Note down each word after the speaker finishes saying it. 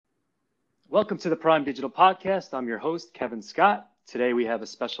Welcome to the Prime Digital Podcast. I'm your host, Kevin Scott. Today we have a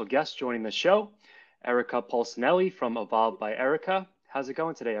special guest joining the show, Erika Polsinelli from Evolved by Erika. How's it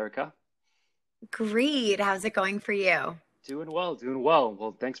going today, Erika? Great. How's it going for you? Doing well, doing well.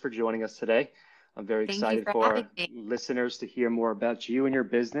 Well, thanks for joining us today. I'm very Thank you excited for for having our me. listeners to hear more about you and your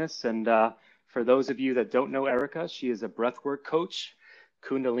business. And for those of you that don't know Erika, she is a breathwork coach,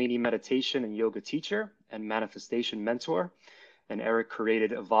 Kundalini meditation and yoga teacher, and manifestation mentor. And Eric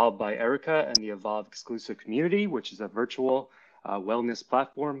created Evolved by Erika and the Evolve exclusive community, which is a virtual wellness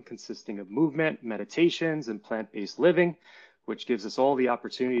platform consisting of movement, meditations, and plant-based living, which gives us all the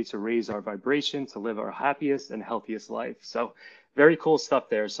opportunity to raise our vibration, to live our happiest and healthiest life. So very cool stuff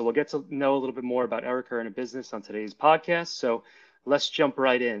there. So we'll get to know a little bit more about Erika and her business on today's podcast. So let's jump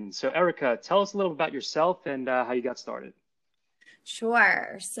right in. So Erika, tell us a little about yourself and how you got started.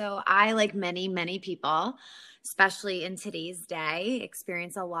 Sure. So I, like many people, especially in today's day,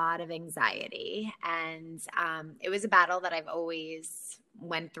 experience a lot of anxiety. And it was a battle that I've always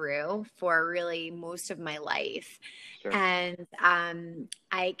went through for really most of my life. Sure. And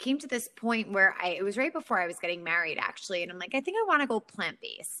I came to this point where it was right before I was getting married, actually. And I'm like, I think I want to go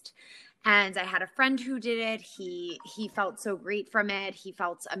plant-based. And I had a friend who did it. He felt so great from it. He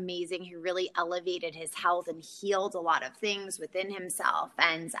felt amazing. He really elevated his health and healed a lot of things within himself.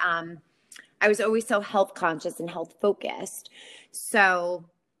 And I was always so health conscious and health focused. So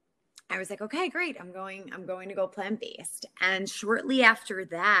I was like, okay, great. I'm going to go plant-based. And shortly after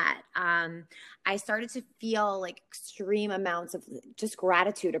that, I started to feel like extreme amounts of just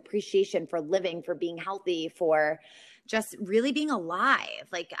gratitude, appreciation for living, for being healthy, for just really being alive.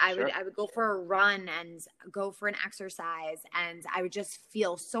 Like I Sure. would go for a run and go for an exercise, and I would just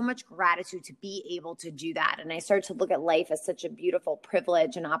feel so much gratitude to be able to do that. And I started to look at life as such a beautiful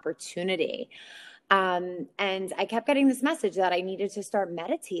privilege and opportunity. And I kept getting this message that I needed to start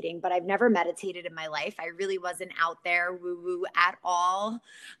meditating, but I've never meditated in my life. I really wasn't out there woo-woo at all.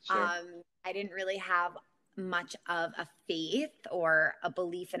 Sure. I didn't really have much of a faith or a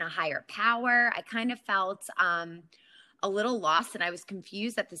belief in a higher power. I kind of felt a little lost, and I was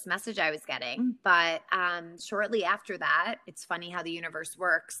confused at this message I was getting. But shortly after that, it's funny how the universe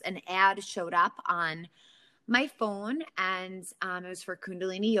works. An ad showed up on my phone, and it was for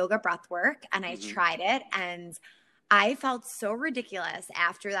Kundalini yoga breathwork, and I tried it, and I felt so ridiculous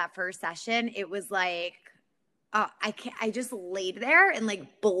after that first session. It was like, I just laid there in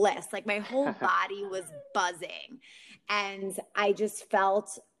like bliss, like my whole body was buzzing, and I just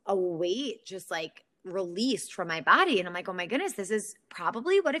felt a weight just like released from my body. And I'm like, oh my goodness, this is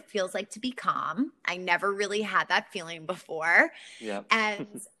probably what it feels like to be calm. I never really had that feeling before. Yeah. And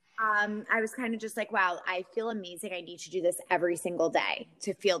I was kind of just like, wow, I feel amazing. I need to do this every single day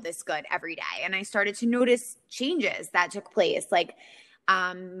to feel this good every day. And I started to notice changes that took place. Like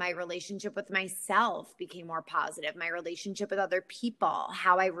my relationship with myself became more positive. My relationship with other people,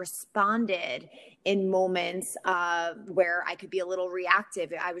 how I responded in moments where I could be a little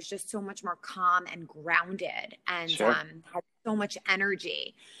reactive. I was just so much more calm and grounded, and Sure. had so much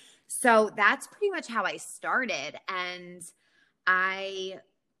energy. So that's pretty much how I started. And I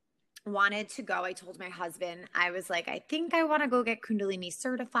wanted to go. I told my husband, I was like, I think I want to go get Kundalini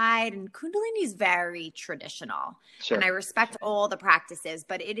certified. And Kundalini is very traditional. And Sure. I respect all the practices,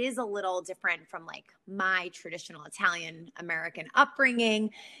 but it is a little different from like my traditional Italian American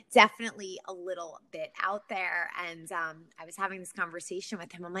upbringing. Definitely a little bit out there. And I was having this conversation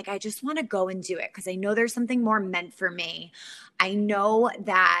with him. I'm like, I just want to go and do it because I know there's something more meant for me. I know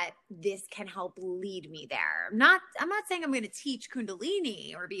that this can help lead me there. I'm not saying I'm going to teach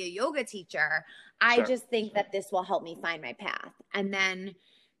Kundalini or be a yoga teacher. I Sure. just think that this will help me find my path. And then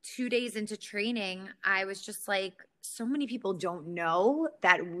 2 days into training, I was just like, so many people don't know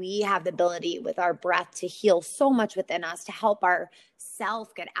that we have the ability with our breath to heal so much within us, to help our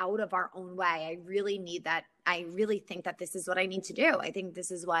self get out of our own way. I really need that. I really think that this is what I need to do. I think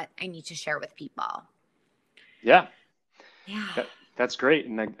this is what I need to share with people. Yeah. Yeah. That's great.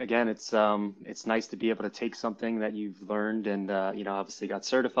 And again, it's nice to be able to take something that you've learned and obviously got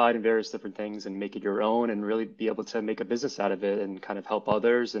certified in various different things and make it your own and really be able to make a business out of it and kind of help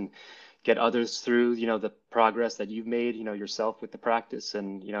others and get others through, the progress that you've made, yourself with the practice.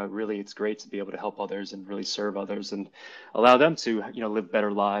 And, really it's great to be able to help others and really serve others and allow them to, live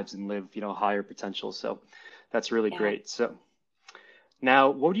better lives and live, higher potential. So that's really Yeah. great. So now,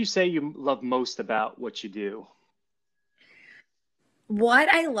 what would you say you love most about what you do? What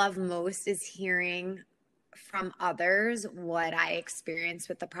I love most is hearing from others what I experience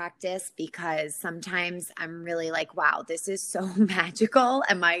with the practice, because sometimes I'm really like, wow, this is so magical.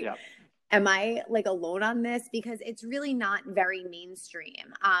 Yeah. am I like alone on this? Because it's really not very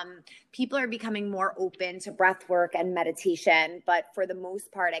mainstream. People are becoming more open to breath work and meditation, but for the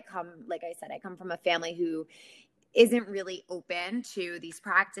most part, like I said, I come from a family who isn't really open to these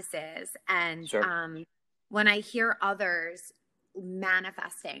practices. And Sure. when I hear others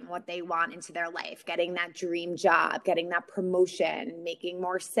manifesting what they want into their life, getting that dream job, getting that promotion, making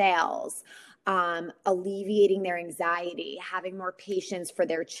more sales, alleviating their anxiety, having more patience for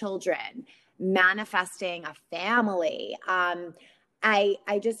their children, manifesting a family.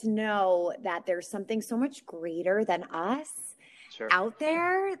 I just know that there's something so much greater than us Sure. out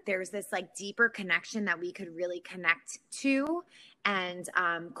there. There's this like deeper connection that we could really connect to and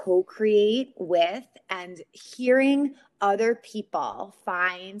co-create with, and hearing other people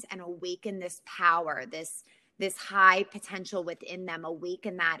find and awaken this power, this high potential within them,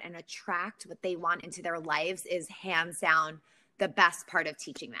 awaken that and attract what they want into their lives is hands down the best part of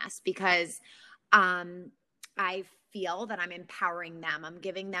teaching this, because I feel that I'm empowering them. I'm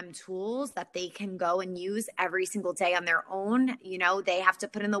giving them tools that they can go and use every single day on their own. You know, they have to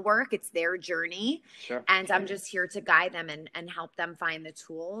put in the work. It's their journey. Sure. And I'm just here to guide them and help them find the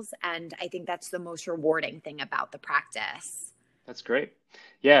tools. And I think that's the most rewarding thing about the practice. That's great.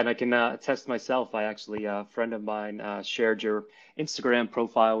 Yeah, and I can attest myself. I actually, a friend of mine shared your Instagram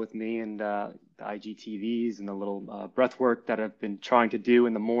profile with me, and the IGTVs and the little breath work that I've been trying to do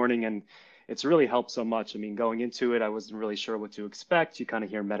in the morning. And it's really helped so much. I mean, going into it, I wasn't really sure what to expect. You kind of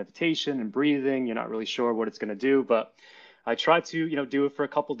hear meditation and breathing. You're not really sure what it's going to do, but I tried to, do it for a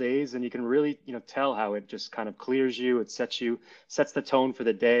couple days, and you can really, tell how it just kind of clears you. It sets the tone for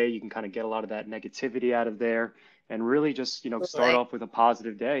the day. You can kind of get a lot of that negativity out of there and really just, start off with a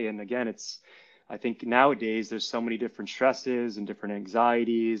positive day. And again, I think nowadays there's so many different stresses and different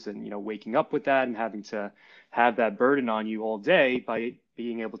anxieties, and, waking up with that and having to have that burden on you all day. By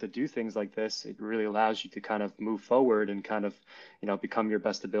being able to do things like this, it really allows you to kind of move forward and kind of, become your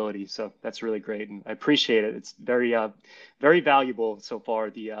best ability. So that's really great. And I appreciate it. It's very, very valuable so far,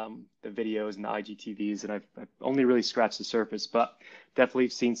 the videos and the IGTVs, and I've only really scratched the surface, but definitely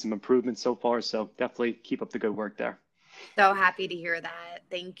seen some improvements so far. So definitely keep up the good work there. So happy to hear that.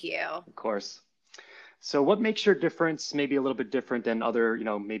 Thank you. Of course. So what makes your difference maybe a little bit different than other,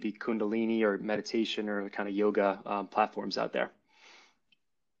 maybe Kundalini or meditation or kind of yoga platforms out there?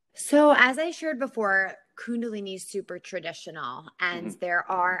 So as I shared before, Kundalini is super traditional, and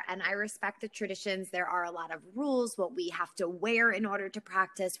and I respect the traditions. There are a lot of rules, what we have to wear in order to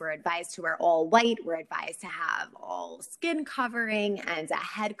practice. We're advised to wear all white. We're advised to have all skin covering and a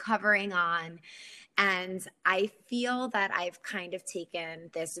head covering on. And I feel that I've kind of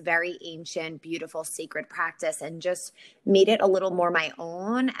taken this very ancient, beautiful, sacred practice and just made it a little more my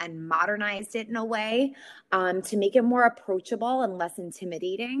own and modernized it in a way to make it more approachable and less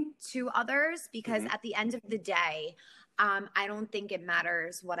intimidating to others. Because at the end of the day, I don't think it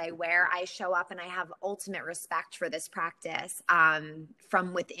matters what I wear. I show up and I have ultimate respect for this practice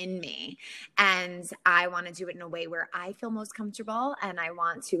from within me. And I want to do it in a way where I feel most comfortable, and I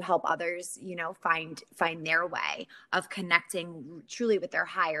want to help others, find their way of connecting truly with their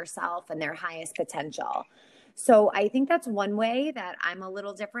higher self and their highest potential. So I think that's one way that I'm a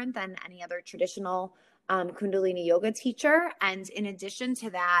little different than any other traditional Kundalini yoga teacher. And in addition to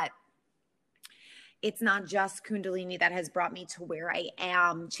that, it's not just Kundalini that has brought me to where I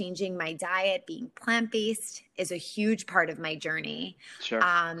am. Changing my diet, being plant-based is a huge part of my journey. Sure.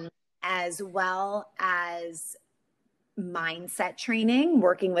 As well as mindset training,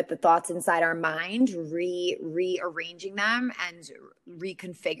 working with the thoughts inside our mind, rearranging them and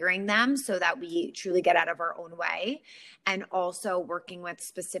reconfiguring them so that we truly get out of our own way, and also working with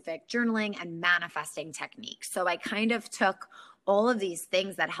specific journaling and manifesting techniques. So I kind of took all of these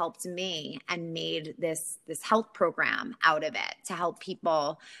things that helped me and made this health program out of it to help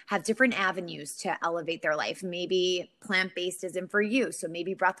people have different avenues to elevate their life. Maybe plant-based isn't for you, so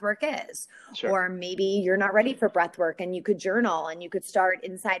maybe breathwork is. Sure. Or maybe you're not ready for breathwork and you could journal and you could start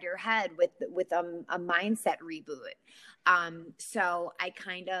inside your head with a mindset reboot. So I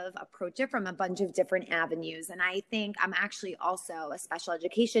kind of approach it from a bunch of different avenues. And I think I'm actually also a special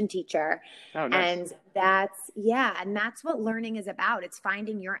education teacher. Oh, nice. And that's what learning is about. It's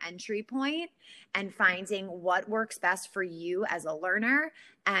finding your entry point and finding what works best for you as a learner,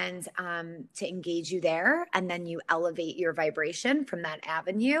 and to engage you there. And then you elevate your vibration from that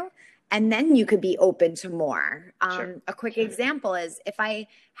avenue. And then you could be open to more. Sure. A quick example is if I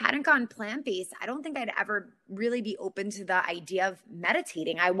hadn't gone plant-based, I don't think I'd ever really be open to the idea of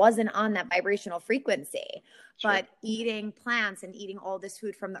meditating. I wasn't on that vibrational frequency. Sure. But eating plants and eating all this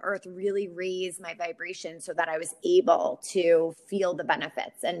food from the earth really raised my vibration so that I was able to feel the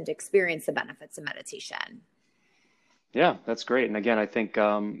benefits and experience the benefits of meditation. Yeah, that's great. And again, I think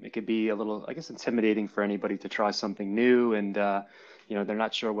it could be a little, I guess, intimidating for anybody to try something new, and they're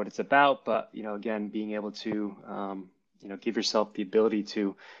not sure what it's about. But again, being able to give yourself the ability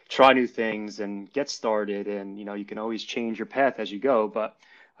to try new things and get started, and you can always change your path as you go. But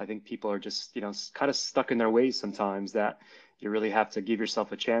I think people are just kind of stuck in their ways sometimes, that you really have to give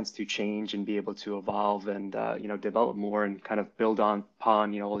yourself a chance to change and be able to evolve and develop more and kind of build on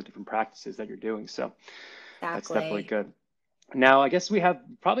upon all the different practices that you're doing. So. That's definitely Exactly. good. Now, I guess we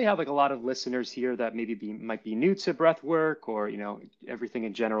probably have like a lot of listeners here that might be new to breath work, or everything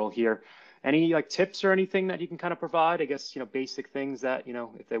in general here. Any like tips or anything that you can kind of provide? I guess basic things that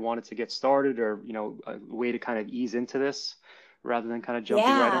if they wanted to get started, or a way to kind of ease into this rather than kind of jumping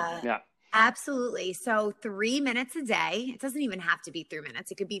right in. Yeah. Yeah. Absolutely. So 3 minutes a day, it doesn't even have to be 3 minutes.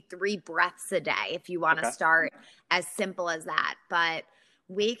 It could be 3 breaths a day if you want to Okay. start as simple as that. But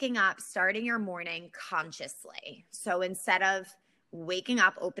waking up, starting your morning consciously. So instead of waking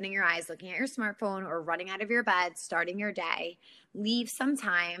up, opening your eyes, looking at your smartphone, or running out of your bed, starting your day, leave some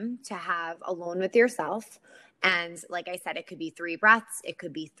time to have alone with yourself. And like I said, it could be 3 breaths, it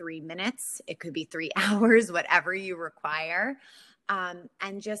could be 3 minutes, it could be 3 hours, whatever you require.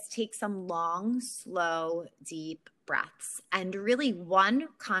 And just take some long, slow, deep breaths. And really, one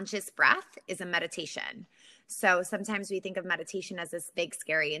conscious breath is a meditation. So sometimes we think of meditation as this big,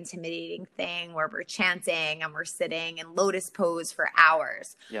 scary, intimidating thing where we're chanting and we're sitting in lotus pose for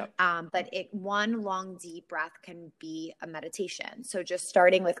hours. Yeah. But one long, deep breath can be a meditation. So just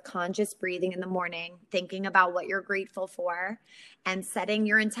starting with conscious breathing in the morning, thinking about what you're grateful for, and setting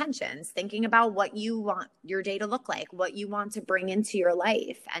your intentions, thinking about what you want your day to look like, what you want to bring into your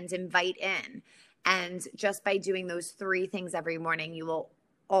life and invite in. And just by doing those 3 things every morning, you will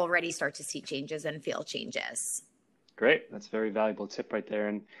already start to see changes and feel changes. Great. That's a very valuable tip right there.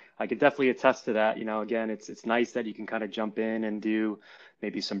 And I could definitely attest to that. Again, it's nice that you can kind of jump in and do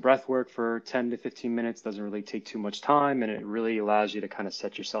maybe some breath work for 10 to 15 minutes. Doesn't really take too much time, and it really allows you to kind of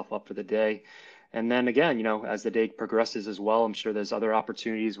set yourself up for the day. And then again, as the day progresses as well, I'm sure there's other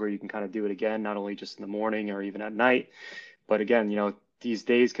opportunities where you can kind of do it again, not only just in the morning or even at night. But again, these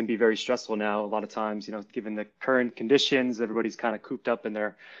days can be very stressful now. A lot of times, given the current conditions, everybody's kind of cooped up in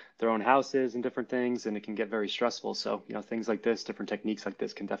their own houses and different things, and it can get very stressful. So, things like this, different techniques like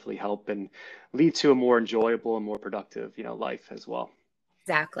this can definitely help and lead to a more enjoyable and more productive, life as well.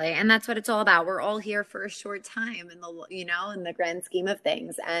 Exactly. And that's what it's all about. We're all here for a short time in the grand scheme of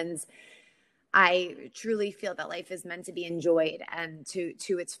things. And I truly feel that life is meant to be enjoyed and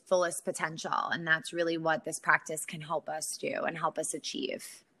to its fullest potential. And that's really what this practice can help us do and help us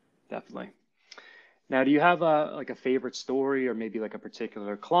achieve. Definitely. Now, do you have a favorite story, or maybe like a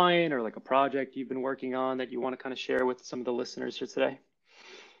particular client or like a project you've been working on that you want to kind of share with some of the listeners here today?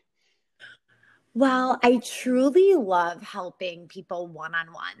 Well, I truly love helping people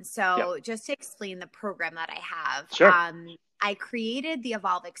one-on-one. Yep. So just to explain the program that I have, Sure. I created the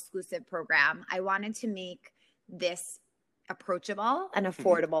Evolve exclusive program. I wanted to make this approachable and Hmm.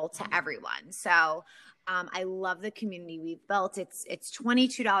 affordable to everyone. So I love the community we've built. It's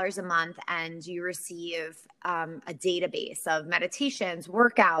 $22 a month, and you receive a database of meditations,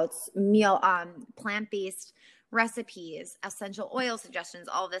 workouts, plant-based recipes, essential oil suggestions,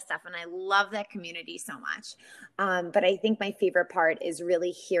 all this stuff. And I love that community so much. But I think my favorite part is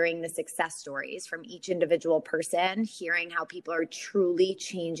really hearing the success stories from each individual person, hearing how people are truly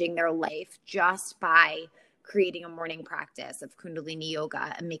changing their life just by creating a morning practice of Kundalini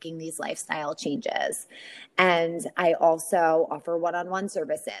yoga and making these lifestyle changes. And I also offer one-on-one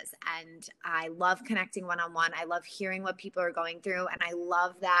services, and I love connecting one-on-one. I love hearing what people are going through. And I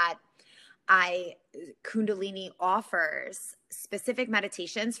love that Kundalini offers specific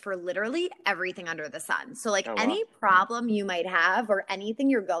meditations for literally everything under the sun. So like Oh, wow. any problem you might have or anything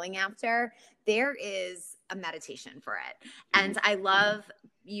you're going after, there is a meditation for it. And I love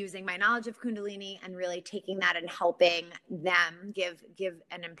using my knowledge of Kundalini and really taking that and helping them give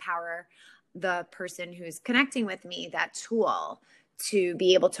and empower the person who's connecting with me that tool to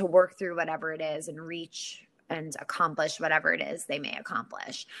be able to work through whatever it is and reach and accomplish whatever it is they may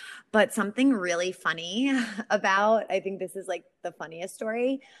accomplish. But something really funny I think this is like the funniest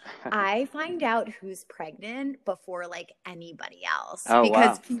story. I find out who's pregnant before like anybody else, Oh,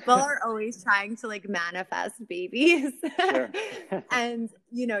 because wow. people are always trying to like manifest babies. Sure. And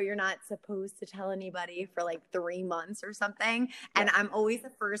you're not supposed to tell anybody for like 3 months or something. And I'm always the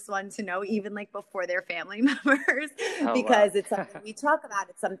first one to know, even like before their family members, because it's something we talk about.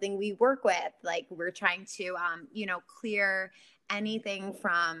 It's something we work with. Like we're trying to, clear anything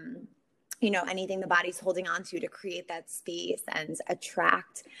from, anything the body's holding on to create that space and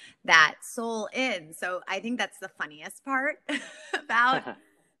attract that soul in. So I think that's the funniest part about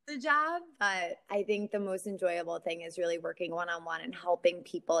the job. But I think the most enjoyable thing is really working one-on-one and helping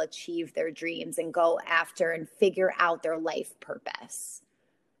people achieve their dreams and go after and figure out their life purpose.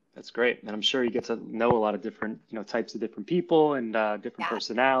 That's great. And I'm sure you get to know a lot of different, types of different people and different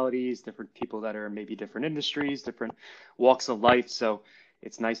personalities, different people that are in maybe different industries, different walks of life. So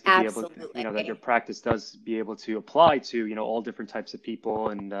it's nice to be able to, that your practice does be able to apply to, all different types of people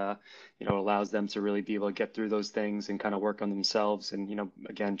and, allows them to really be able to get through those things and kind of work on themselves and,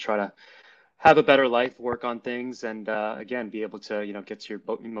 again, try to have a better life, work on things and, again, be able to, get to your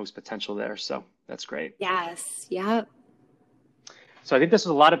most potential there. So that's great. Yes. Yep. So I think this was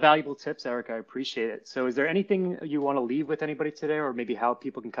a lot of valuable tips, Erika. I appreciate it. So is there anything you want to leave with anybody today, or maybe how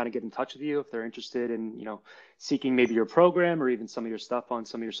people can kind of get in touch with you if they're interested in, seeking maybe your program or even some of your stuff on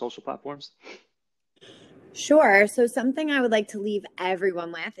some of your social platforms? Sure. So something I would like to leave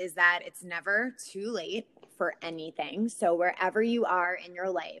everyone with is that it's never too late for anything. So wherever you are in your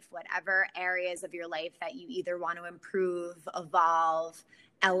life, whatever areas of your life that you either want to improve, evolve,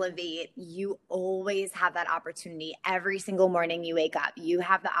 elevate, you always have that opportunity. Every single morning you wake up, you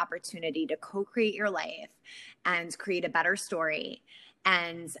have the opportunity to co-create your life and create a better story.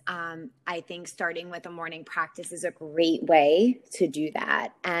 And I think starting with a morning practice is a great way to do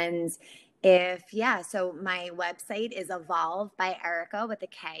that. And so my website is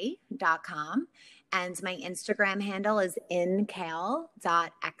evolvebyerika.com. And my Instagram handle is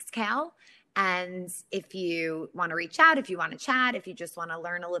inkale.xkale. And if you want to reach out, if you want to chat, if you just want to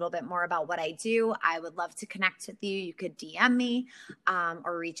learn a little bit more about what I do, I would love to connect with you. You could DM me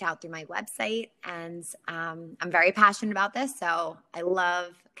or reach out through my website. And I'm very passionate about this. So I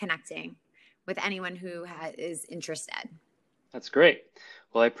love connecting with anyone who is interested. That's great.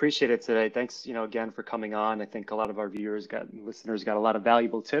 Well, I appreciate it today. Thanks, again for coming on. I think a lot of our listeners got a lot of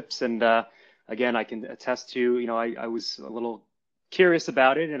valuable tips. And again, I can attest to, I was a little curious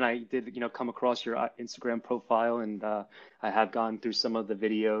about it, and I did, come across your Instagram profile, and I have gone through some of the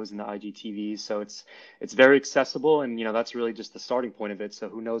videos and the IGTVs, so it's very accessible, and that's really just the starting point of it. So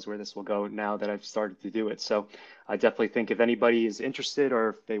who knows where this will go now that I've started to do it. So I definitely think if anybody is interested or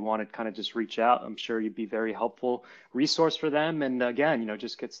if they want to kind of just reach out, I'm sure you'd be very helpful resource for them. And again,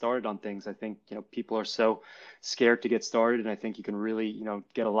 just get started on things. I think people are so scared to get started, and I think you can really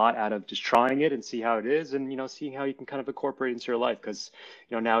get a lot out of just trying it and see how it is, and seeing how you can kind of incorporate it into your life, because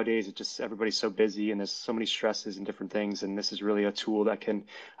nowadays everybody's so busy and there's so many stresses and different things, and this is really a tool that can,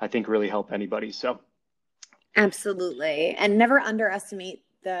 I think, really help anybody. So absolutely. And never underestimate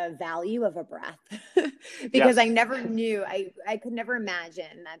the value of a breath because I never knew, I could never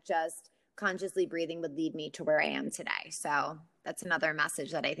imagine that just consciously breathing would lead me to where I am today. So that's another message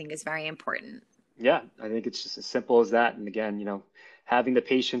that I think is very important. Yeah, I think it's just as simple as that. And again, having the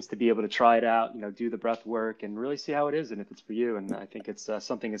patience to be able to try it out, do the breath work and really see how it is and if it's for you. And I think it's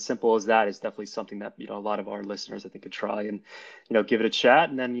something as simple as that is definitely something that, a lot of our listeners, I think, could try and, give it a chat.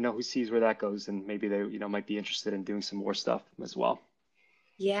 And then, who sees where that goes, and maybe they, might be interested in doing some more stuff as well.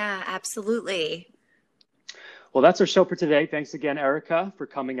 Yeah, absolutely. Well, that's our show for today. Thanks again, Erika, for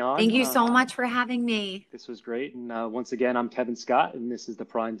coming on. Thank you so much for having me. This was great. And once again, I'm Kevin Scott, and this is the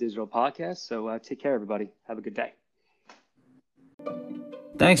Prime Digital Podcast. So take care, everybody. Have a good day.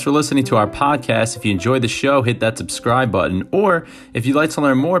 Thanks for listening to our podcast. If you enjoyed the show, hit that subscribe button. Or if you'd like to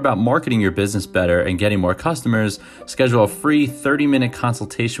learn more about marketing your business better and getting more customers, schedule a free 30-minute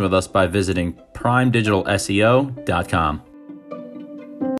consultation with us by visiting primedigitalseo.com.